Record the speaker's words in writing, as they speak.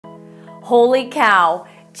Holy cow!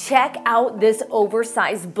 Check out this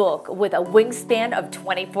oversized book with a wingspan of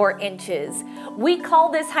 24 inches. We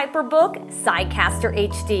call this HyperBook Sidecaster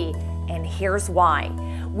HD, and here's why.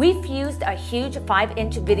 We fused a huge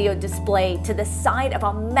 5-inch video display to the side of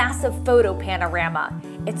a massive photo panorama.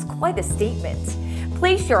 It's quite a statement.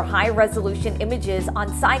 Place your high-resolution images on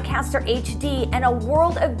Sidecaster HD and a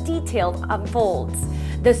world of detail unfolds.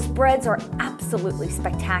 The spreads are absolutely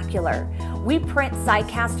spectacular. We print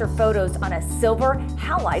Sidecaster photos on a silver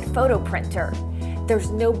halide photo printer.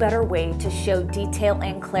 There's no better way to show detail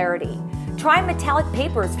and clarity. Try metallic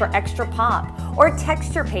papers for extra pop or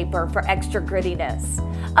texture paper for extra grittiness.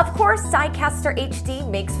 Of course, Sidecaster HD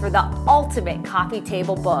makes for the ultimate coffee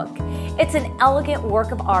table book. It's an elegant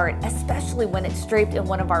work of art, especially when it's draped in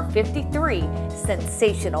one of our 53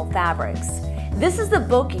 sensational fabrics. This is the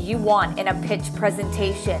book you want in a pitch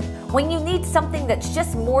presentation when you need something that's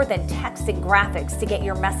just more than text and graphics to get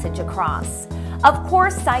your message across. Of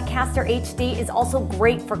course, Sidecaster HD is also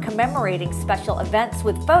great for commemorating special events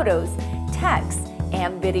with photos, text,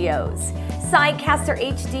 and videos. Sidecaster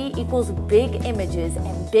HD equals big images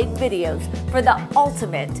and big videos for the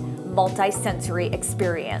ultimate multi-sensory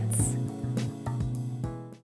experience.